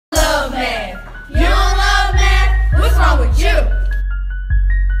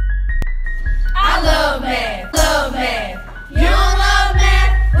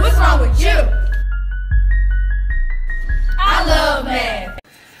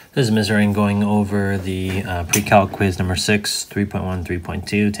This is Ms. Rain going over the pre-calc quiz number 6, 3.1,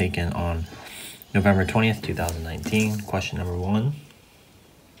 3.2, taken on November 20th, 2019. Question number 1.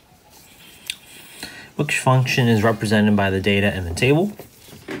 Which function is represented by the data in the table?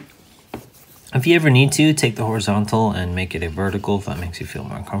 If you ever need to, take the horizontal and make it a vertical if that makes you feel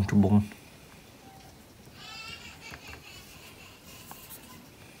more comfortable.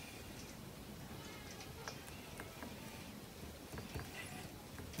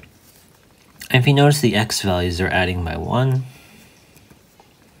 If you notice the x values are adding by 1.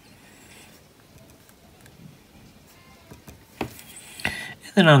 And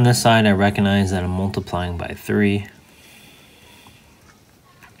then on this side, I recognize that I'm multiplying by 3.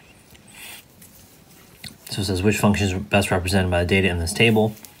 So it says which function is best represented by the data in this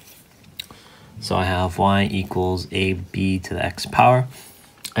table. So I have y equals ab to the x power,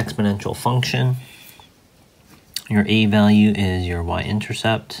 exponential function. Your a value is your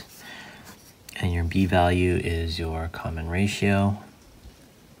y-intercept. And your b value is your common ratio.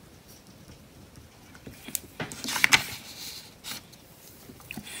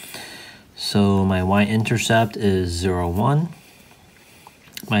 So my y-intercept is 0, 1.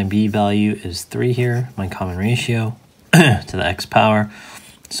 My b value is 3 here, my common ratio to the x power.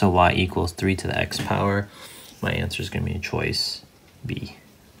 So y equals 3 to the x power. My answer is going to be choice B.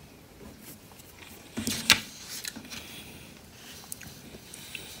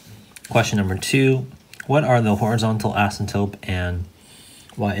 Question number 2, what are the horizontal asymptote and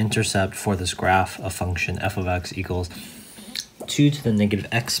y-intercept for this graph of function f of x equals 2 to the negative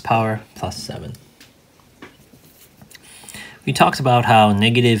x power plus 7? We talked about how 2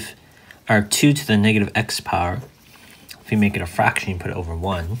 to the negative x power, if you make it a fraction, you put it over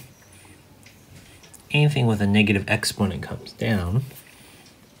 1. Anything with a negative exponent comes down.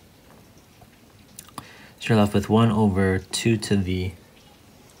 So you're left with 1 over 2 to the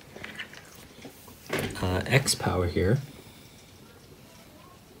x power here.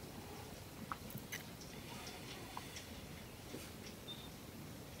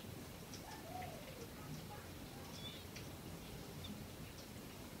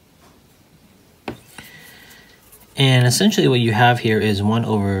 And essentially what you have here is 1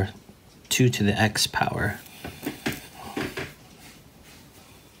 over 2 to the x power.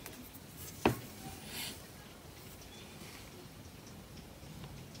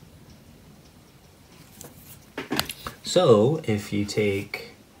 So if you take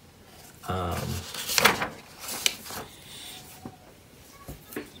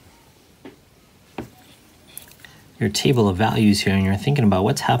your table of values here and you're thinking about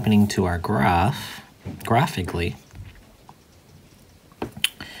what's happening to our graph graphically,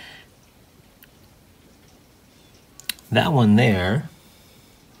 that one there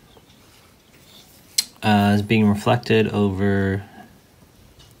is being reflected over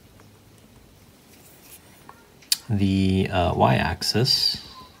the y-axis,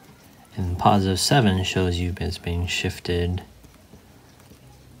 and positive 7 shows you it's being shifted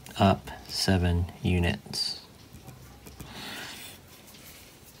up 7 units.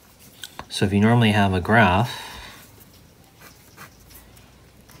 So if you normally have a graph,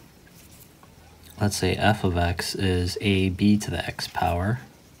 let's say f of x is ab to the x power,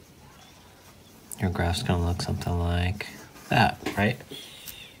 your graph's going to look something like that, right?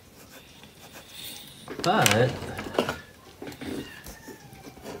 But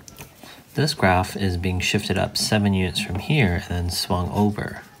this graph is being shifted up 7 units from here and then swung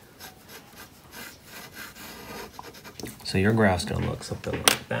over. So your graph's going to look something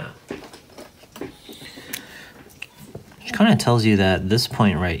like that. Which kind of tells you that this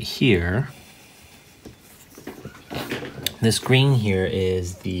point right here, this green here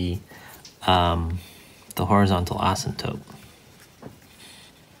is the horizontal asymptote.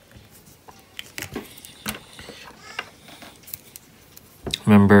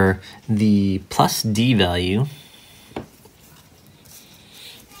 Remember, the plus d value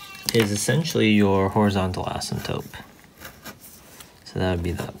is essentially your horizontal asymptote. So that would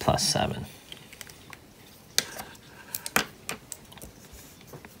be the plus 7.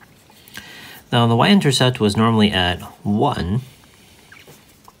 Now the y-intercept was normally at 1,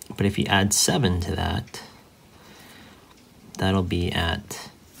 but if you add 7 to that, that'll be at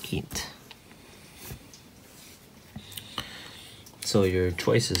 8. So your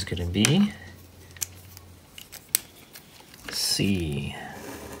choice is going to be C.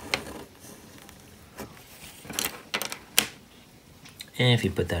 And if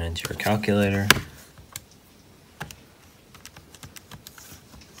you put that into your calculator,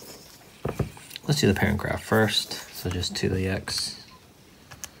 let's do the parent graph first. So just 2 to the x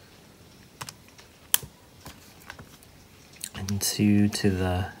and 2 to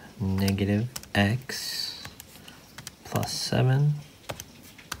the negative x plus 7.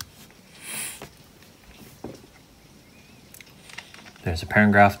 There's a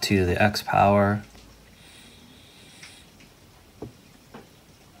parent graph 2 to the x power.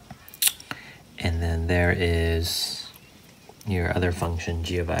 And then there is your other function,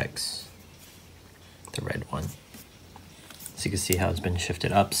 g of x, the red one. So you can see how it's been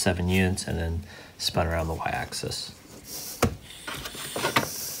shifted up 7 units and then spun around the y-axis.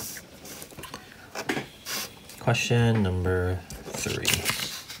 Question number 3.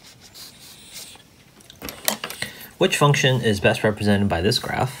 Which function is best represented by this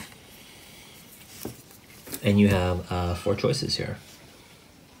graph? And you have 4 choices here.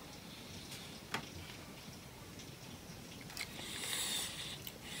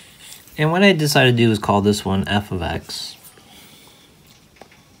 And what I decided to do is call this one f of x.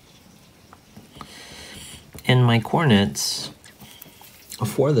 And my coordinates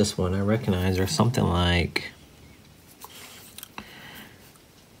for this one, I recognize, are something like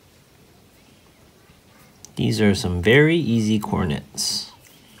these are some very easy coordinates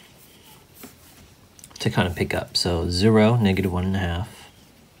to kind of pick up. So 0, negative 1.5,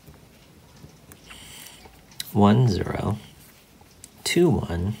 1, 0, 2,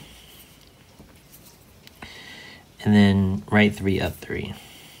 1, and then right 3, up 3.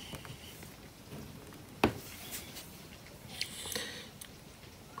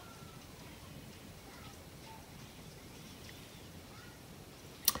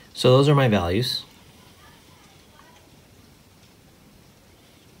 So those are my values.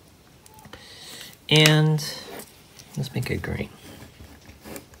 And let's make it green.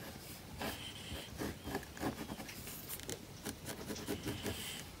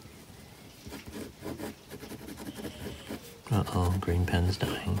 Uh-oh, green pen's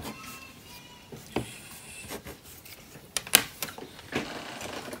dying.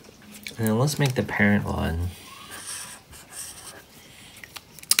 And then let's make the parent one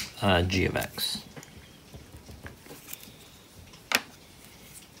g of x.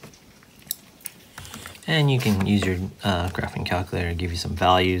 And you can use your graphing calculator to give you some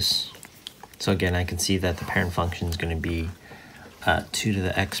values. So again, I can see that the parent function is going to be 2 to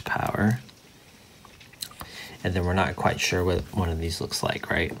the x power. And then we're not quite sure what one of these looks like,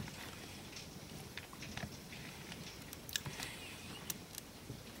 right?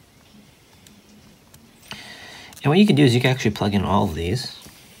 And what you can do is you can actually plug in all of these.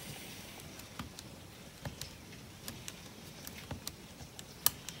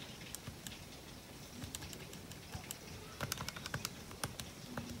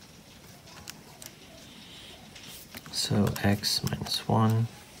 So x minus 1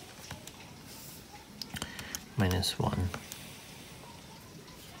 minus 1,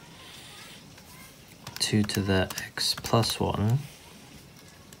 2 to the x plus 1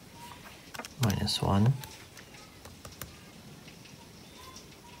 minus 1,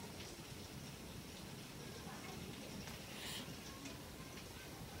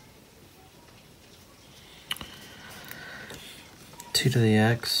 two to the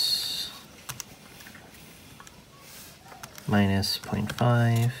x minus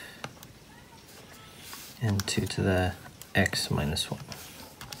 0.5, and 2 to the x minus 1.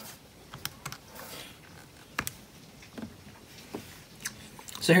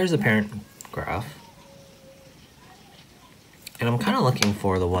 So here's the parent graph. And I'm kind of looking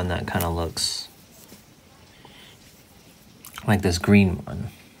for the one that kind of looks like this green one.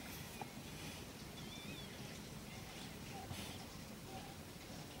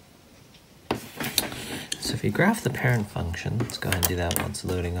 So if you graph the parent function, let's go ahead and do that while it's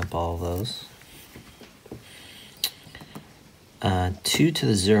loading up all of those. 2 to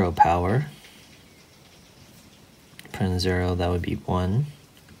the 0 power, put in 0, that would be 1,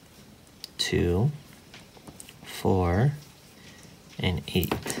 2, 4, and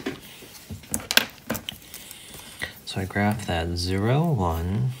 8. So I graph that 0,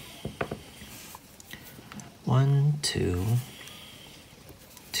 1, 1, 2,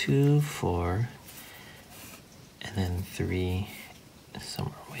 2, 4, and then 3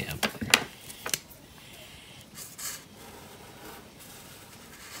 somewhere way up there.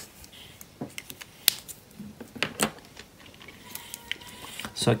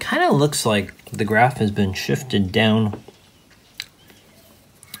 So it kind of looks like the graph has been shifted down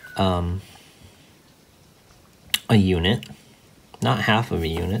a unit, not half of a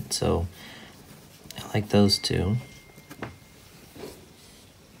unit, so I like those two.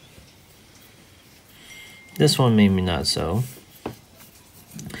 This one maybe not so.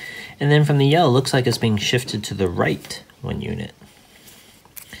 And then from the yellow, it looks like it's being shifted to the right 1 unit.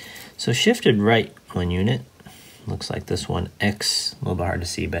 So shifted right 1 unit looks like this one, x, a little bit hard to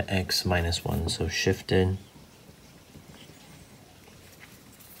see, but x minus 1, so shifted.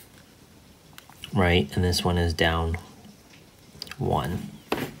 Right, and this one is down 1.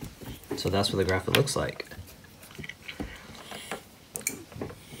 So that's what the graph looks like.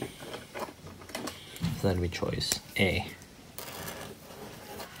 So that'd be choice A.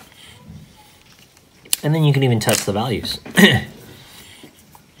 And then you can even test the values. If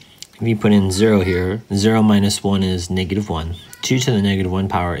you put in 0 here, 0 minus 1 is -1. 2 to the -1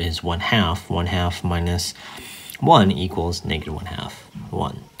 power is 1/2. 1/2 minus 1 equals -1/2.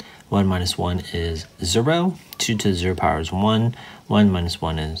 1. 1 minus 1 is 0. 2 to the 0 power is 1. 1 minus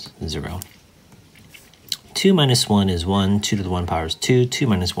 1 is 0. 2 minus 1 is 1. 2 to the 1 power is 2. 2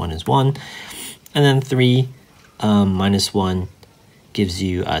 minus 1 is 1. And then 3 minus 1 gives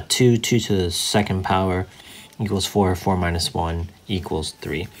you 2. 2 to the second power equals 4. 4 minus 1 equals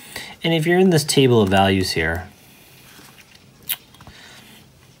 3. And if you're in this table of values here,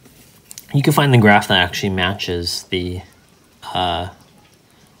 you can find the graph that actually matches the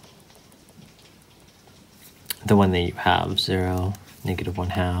one that you have, 0,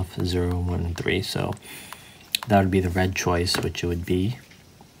 -1/2, 0, 1, and 3. So that would be the red choice, which would be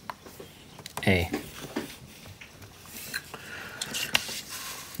A.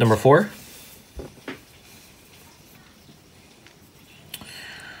 Number 4.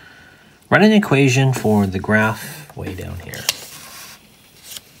 Write an equation for the graph way down here.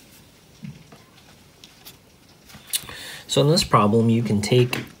 So in this problem, you can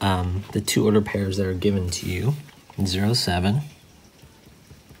take the two order pairs that are given to you, 0, 7.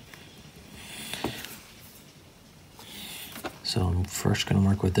 So I'm first going to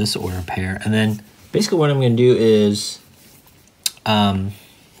work with this order pair. And then basically what I'm going to do is,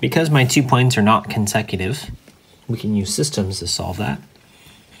 because my 2 points are not consecutive, we can use systems to solve that.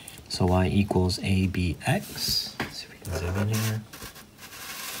 So y equals abx. Let's see if we can zoom in here.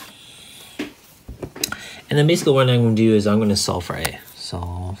 And then basically what I'm going to do is I'm going to solve for A.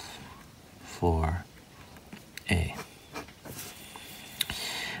 Solve for A.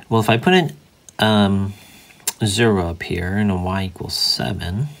 Well, if I put in 0 up here and a y equals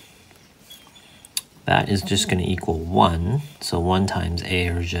 7, that is just going to equal 1. So 1 times A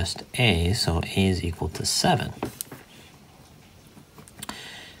is just A, so A is equal to 7.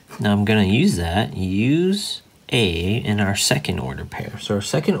 Now I'm going to use that, use A in our second order pair. So our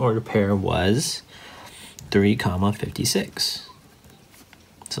second order pair was 3, 56.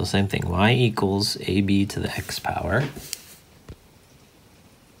 So same thing, y equals ab to the x power.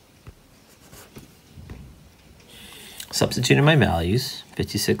 Substitute in my values,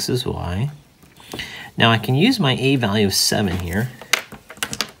 56 is y. Now I can use my a value of 7 here.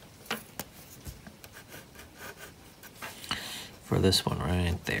 For this one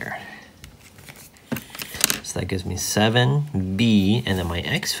right there. So that gives me 7b, and then my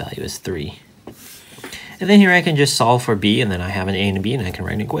x value is 3. And then here I can just solve for b, and then I have an a and a b, and I can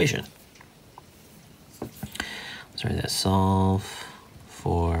write an equation. Let's write that, solve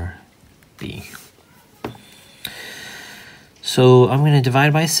for b. So I'm going to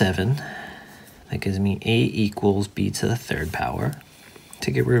divide by 7. That gives me a equals b to the third power. To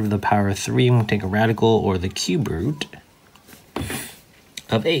get rid of the power of 3, I'm going to take a radical or the cube root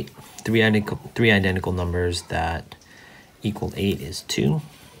of 8. Three identical numbers that equal 8 is 2.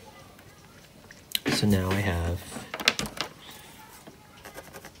 So now I have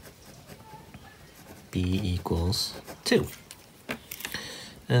b equals 2.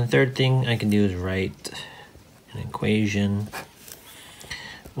 And the third thing I can do is write an equation,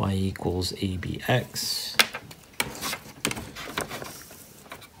 y equals abx.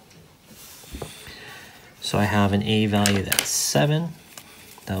 So I have an a value that's 7.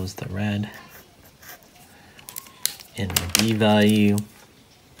 That was the red. And the b value,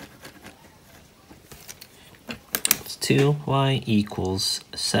 it's 2. Y equals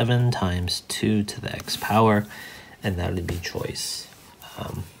 7 times 2 to the x power. And that would be choice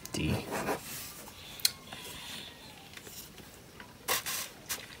D.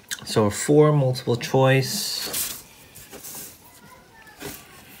 So for multiple choice,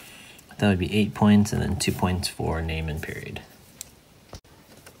 that would be 8 points, and then 2 points for name and period.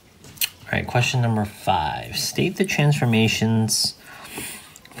 All right, question number 5. State the transformations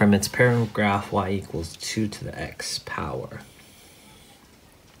from its parent graph y equals 2 to the x power.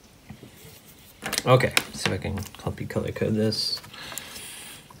 Okay, see if I can help you color code this.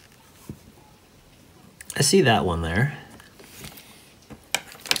 I see that one there.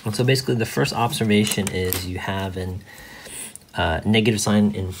 And so basically the first observation is you have an negative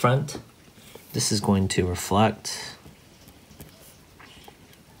sign in front. This is going to reflect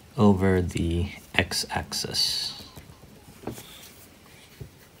over the x-axis.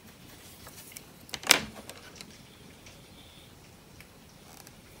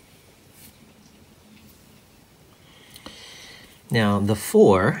 Now the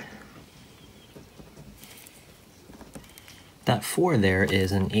 4, that 4 there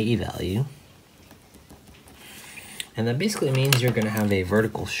is an A value. And that basically means you're going to have a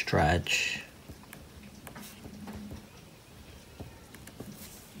vertical stretch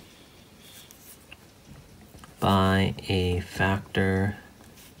by a factor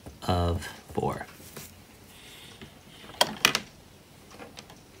of 4.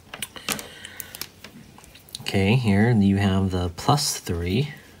 Okay, here you have the plus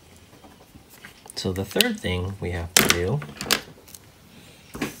 3. So the third thing we have to do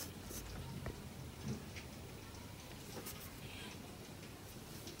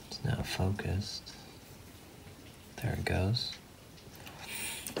it's not focused. There it goes.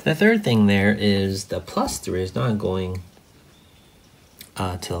 The third thing there is the plus 3 is not going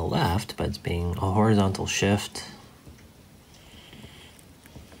to the left, but it's being a horizontal shift.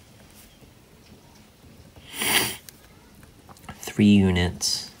 Three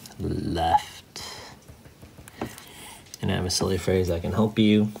units left. And I have a silly phrase that can help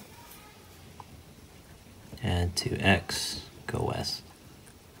you. Add to X, go west.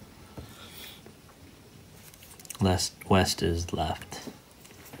 West is left.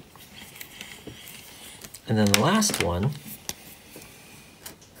 And then the last one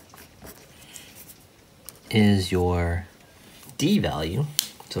is your D value.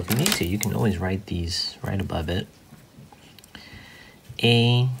 So if you need to, you can always write these right above it.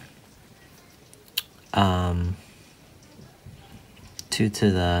 A 2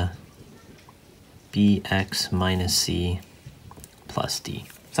 to the bx minus c plus d,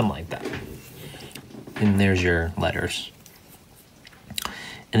 something like that. And there's your letters.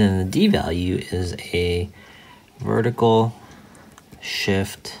 And then the d value is a vertical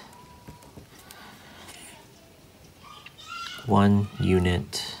shift 1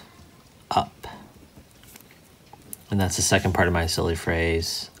 unit up. And that's the second part of my silly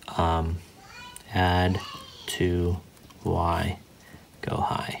phrase. Add to y, go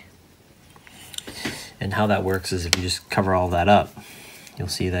high. And how that works is if you just cover all that up, you'll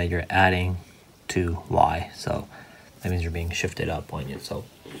see that you're adding to y. So that means you're being shifted up on you. So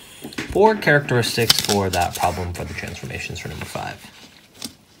 4 characteristics for that problem for the transformations for number 5.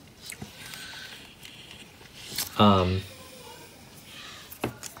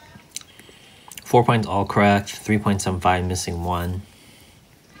 4 points all correct, 3.75 missing 1,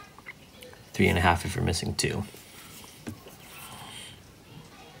 3.5 if you're missing 2.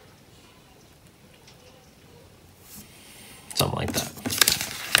 Something like that.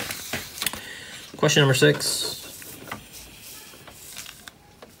 Question number 6.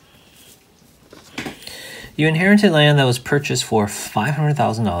 You inherited land that was purchased for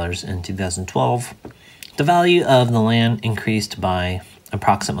 $500,000 in 2012. The value of the land increased by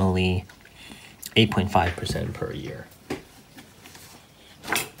approximately 8.5% per year.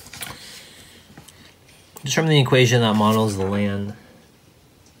 Determine the equation that models the land,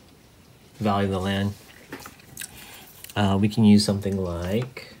 value of the land. We can use something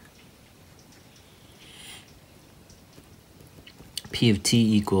like P of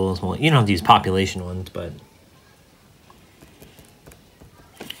t equals, well, you don't have to use population ones, but.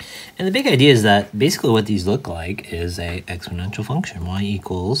 And the big idea is that basically what these look like is a exponential function, y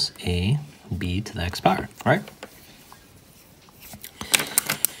equals a b to the x power, right?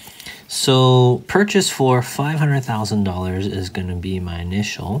 So purchase for $500,000 is going to be my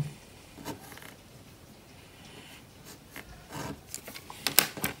initial.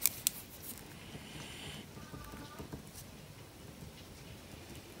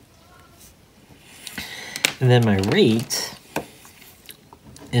 And then my rate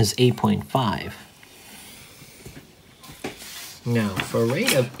is 8.5. Now, for a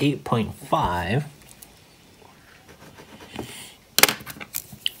rate of 8.5,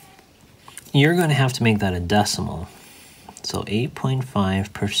 you're going to have to make that a decimal. So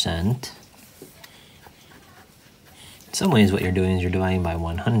 8.5%. In some ways, what you're doing is you're dividing by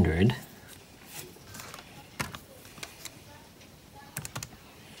 100.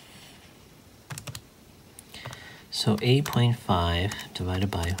 So 8.5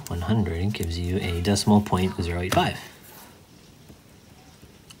 divided by 100 gives you a decimal 0.085.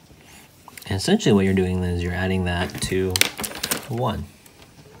 And essentially what you're doing is you're adding that to 1.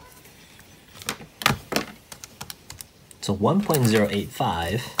 So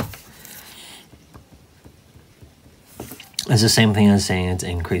 1.085 is the same thing as saying it's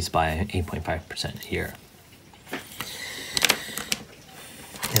increased by 8.5% a year.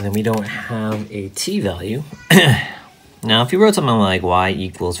 And then we don't have a t value. Now, if you wrote something like y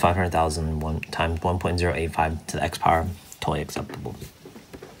equals 500,000 times 1.085 to the x power, totally acceptable.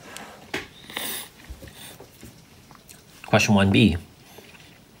 Question 1b.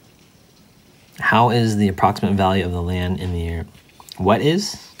 How is the approximate value of the land in the year? What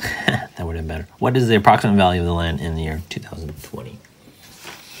is? That would have been better. What is the approximate value of the land in the year 2020?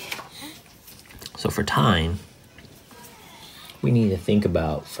 So for time, we need to think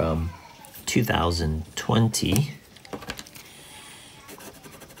about from 2020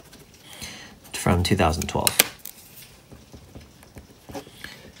 from 2012.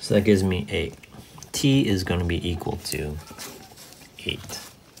 So that gives me 8. T is going to be equal to 8.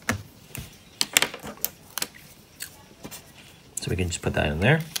 So we can just put that in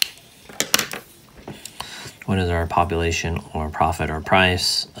there. What is our population or profit or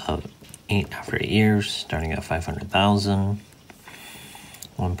price of 8 after 8 years, starting at 500,000?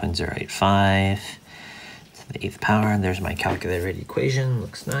 1.085 to the 8th power. There's my calculator ready equation.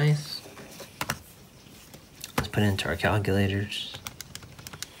 Looks nice. Let's put it into our calculators.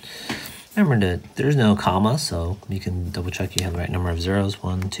 Remember that there's no comma, so you can double check you have the right number of zeros.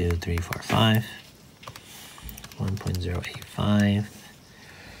 1, 2, 3, 4, 5. 1.085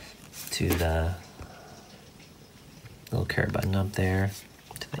 to the little caret button up there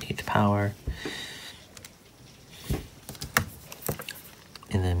to the 8th power.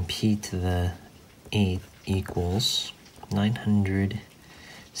 And then p to the 8th equals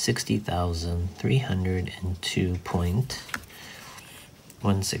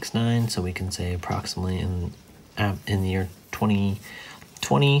 960,302.169. So we can say approximately in the year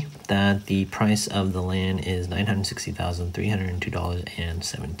 2020 that the price of the land is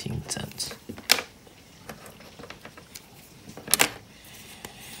 $960,302.17.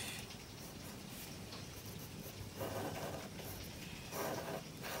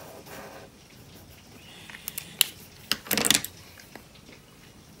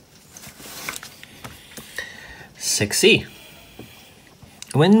 C.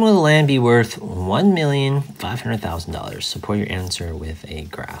 When will the land be worth $1,500,000? Support your answer with a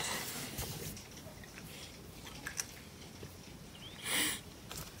graph.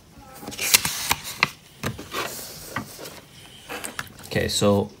 Okay,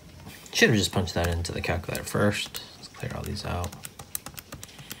 so should have just punched that into the calculator first. Let's clear all these out.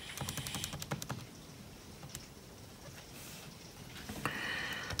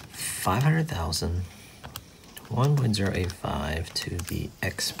 $500,000. 1.085 to the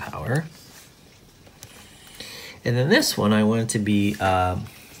x power. And then this one, I want it to be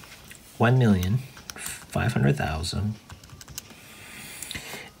 1,500,000.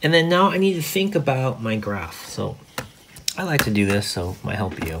 And then now I need to think about my graph. So I like to do this, so it might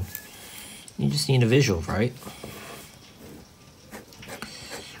help you. You just need a visual, right?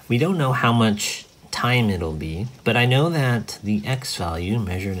 We don't know how much time it'll be, but I know that the x value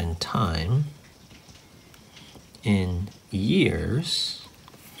measured in time in years,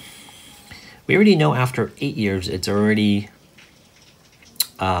 we already know after 8 years it's already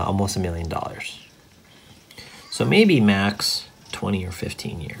almost $1 million. So maybe max 20 or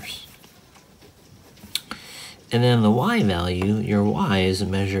 15 years. And then the y value, your y is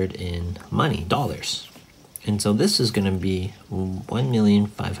measured in money, dollars. And so this is going to be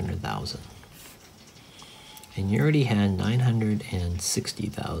 1,500,000. And you already had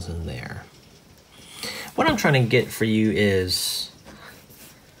 960,000 there. What I'm trying to get for you is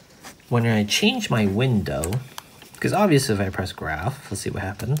when I change my window, because obviously if I press graph, let's see what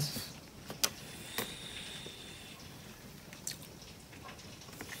happens.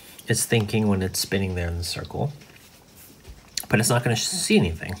 It's thinking when it's spinning there in the circle, but it's not going to see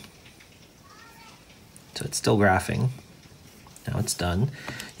anything. So it's still graphing. Now it's done.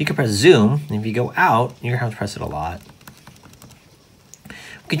 You can press zoom, and if you go out, you're going to have to press it a lot.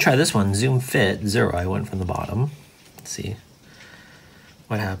 We can try this one, zoom fit, 0. I went from the bottom. Let's see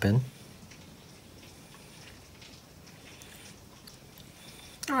what happened.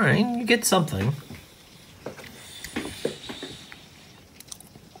 All right, you get something.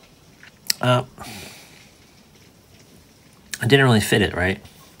 I didn't really fit it, right?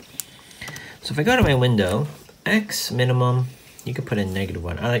 So if I go to my window, X minimum, you could put in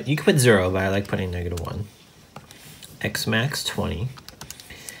 -1. You could put 0, but I like putting -1. X max 20.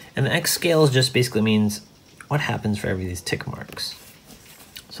 And the X scale just basically means what happens for every of these tick marks.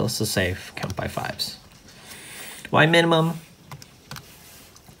 So let's just say count by 5s. Y minimum,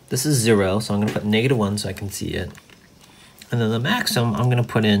 this is 0, so I'm going to put -1 so I can see it. And then the maximum, I'm going to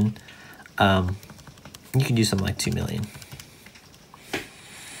put in, you can do something like 2 million.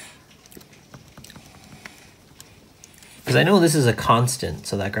 Because I know this is a constant,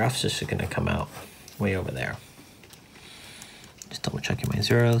 so that graph's just going to come out way over there. Just double checking my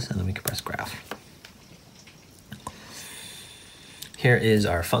zeros, and then we can press graph. Here is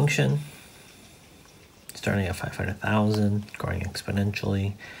our function. starting at 500,000, growing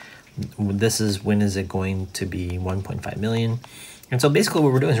exponentially. This is when is it going to be 1.5 million. And so basically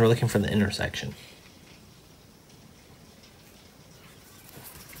what we're doing is we're looking for the intersection.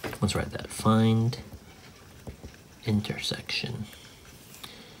 Let's write that. Find intersection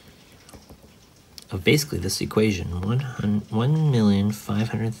of basically this equation.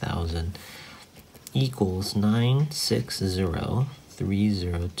 1,500,000 equals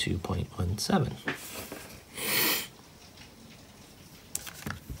 960,302.17.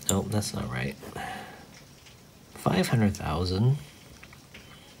 Oh, that's not right. 500,000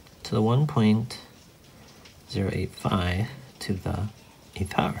 to the 1.085 to the 8th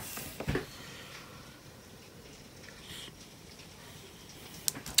power.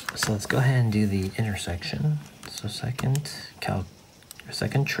 So let's go ahead and do the intersection. So second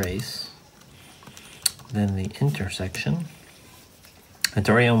trace, then the intersection. It's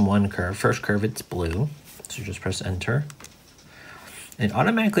already on one curve. First curve, it's blue. So just press enter. It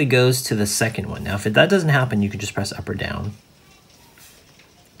automatically goes to the second one. Now, if that doesn't happen, you can just press up or down.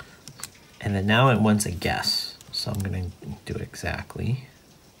 And then now it wants a guess. So I'm going to do it exactly.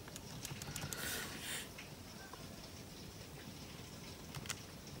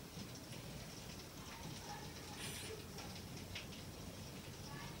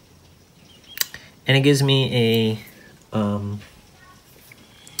 And it gives me a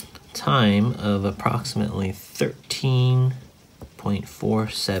time of approximately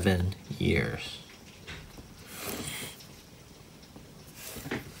 13.47 years.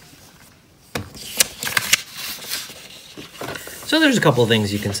 So there's a couple of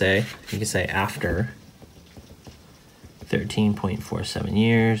things you can say. You can say after 13.47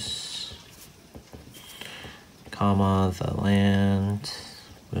 years, comma, the land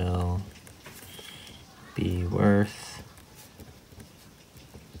will be worth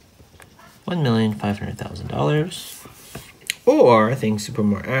 $1,500,000. Or I think super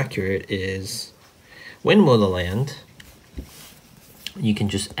more accurate is when will the land, you can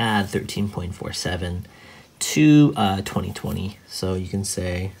just add 13.47 to 2020. So you can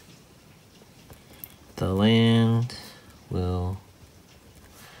say the land will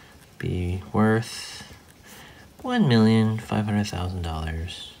be worth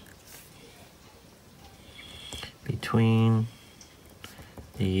 $1,500,000 between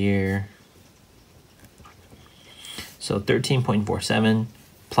the year. So 13.47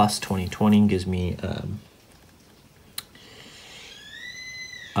 plus 2020 gives me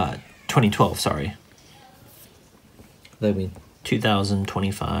 2012, sorry. That would be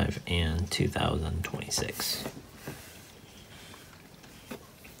 2025 and 2026.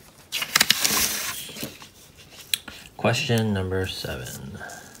 Question number 7.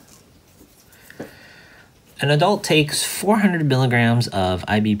 An adult takes 400 milligrams of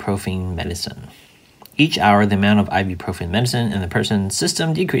ibuprofen medicine. Each hour, the amount of ibuprofen medicine in the person's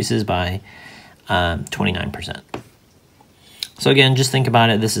system decreases by 29%. So again, just think about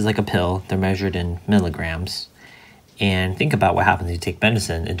it. This is like a pill. They're measured in milligrams. And think about what happens when you take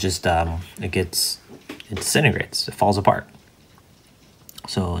medicine. It just, it disintegrates. It falls apart.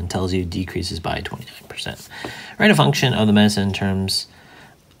 So it tells you decreases by 29%. Write a function of the medicine in terms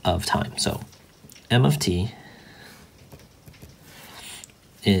of time. So M of t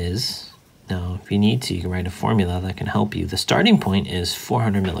is, now if you need to, you can write a formula that can help you. The starting point is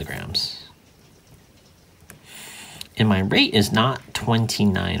 400 milligrams. And my rate is not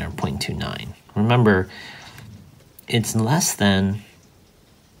 29 or 0.29. Remember, it's less than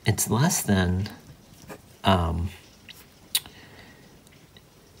 100%.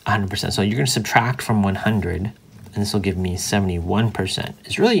 So you're going to subtract from 100, and this will give me 71%.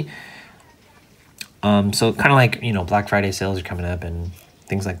 It's really, so kind of like, you know, Black Friday sales are coming up and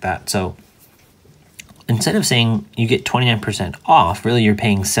things like that. So instead of saying you get 29% off, really you're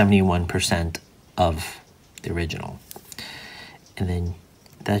paying 71% of the original. And then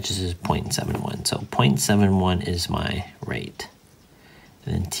that just is 0.71. So 0.71 is my rate.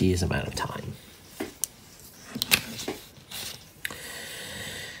 And then t is amount of time.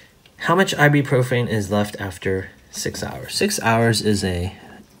 How much ibuprofen is left after 6 hours? 6 hours is a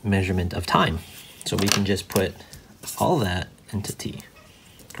measurement of time. So we can just put all that into t,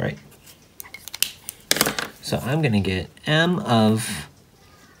 right? So I'm going to get m of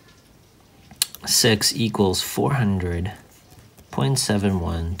 6 equals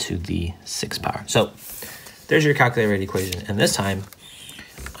 400.71 to the 6th power. So there's your calculated equation. And this time,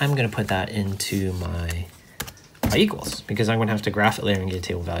 I'm going to put that into my equals, because I'm going to have to graph it later and get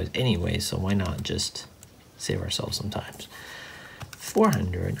table values anyway, so why not just save ourselves some time.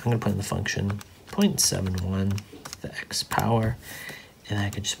 400, I'm going to put in the function 0.71, the x power, and I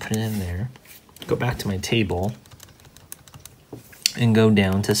could just put it in there. go back to my table and go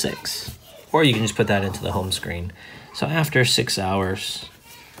down to 6. Or you can just put that into the home screen. So after 6 hours,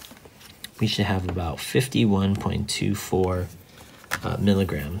 we should have about 51.24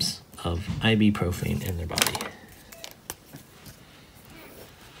 milligrams of ibuprofen in their body.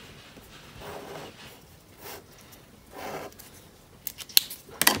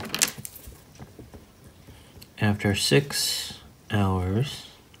 After 6 hours,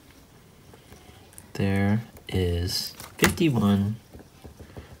 there is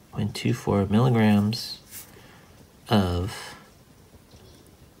 51.24 milligrams of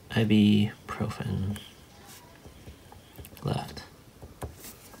ibuprofen left.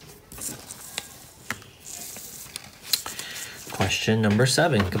 Question number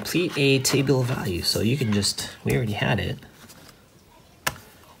 7. Complete a table of values. So you can just, we already had it.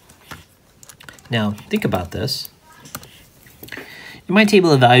 Now, think about this. In my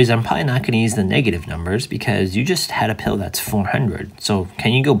table of values, I'm probably not going to use the negative numbers because you just had a pill that's 400. So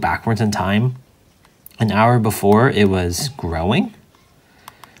can you go backwards in time? An hour before it was growing?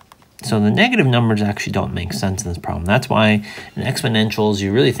 So the negative numbers actually don't make sense in this problem. That's why in exponentials,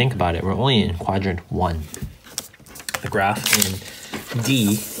 you really think about it, we're only in quadrant 1. The graph in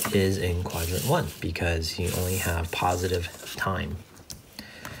D is in quadrant 1 because you only have positive time.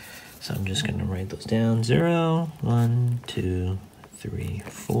 So I'm just going to write those down. 0, 1, 2, 3,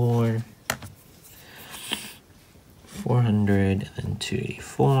 4, 400, and then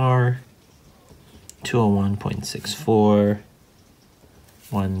 284, 201.64,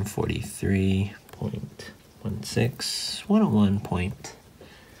 143.16,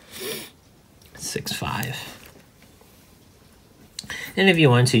 101.65. And if you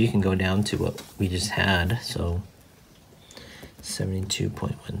want to, you can go down to what we just had. So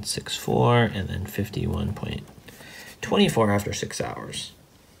 72.164 and then 51.24 after 6 hours.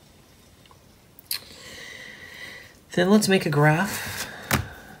 Then let's make a graph.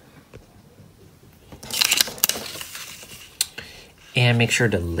 And make sure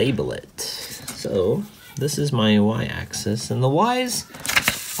to label it. So this is my y-axis, and the y's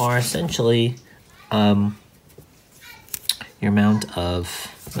are essentially your amount of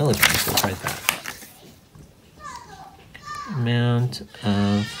milligrams. Let's write that. Amount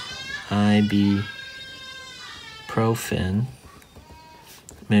of ibuprofen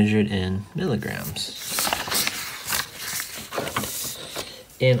measured in milligrams.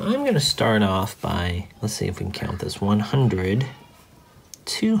 And I'm going to start off by, let's see if we can count this, 100,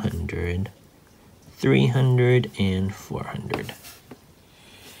 200, 300, and 400.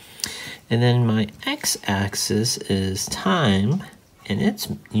 And then my x-axis is time, and its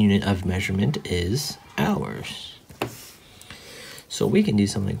unit of measurement is hours. So we can do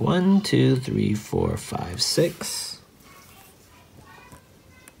something like 1, 2, 3, 4, 5, 6.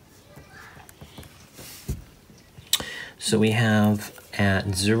 So we have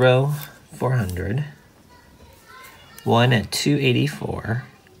at 0, 400, 1 at 284.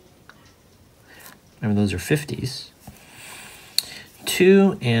 Remember, those are 50s.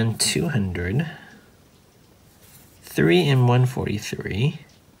 2 and 200. 3 and 143.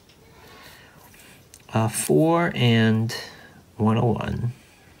 4 and 101.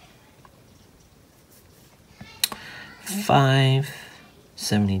 5,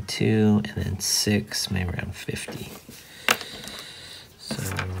 72, and then 6, maybe around 50. So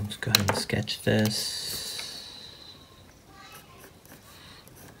let's go ahead and sketch this.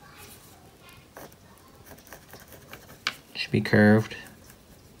 Should be curved.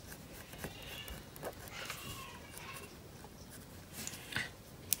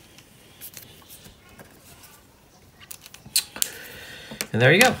 And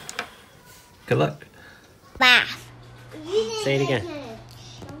there you go. Good luck. Math. Say it again.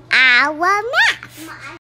 Our math.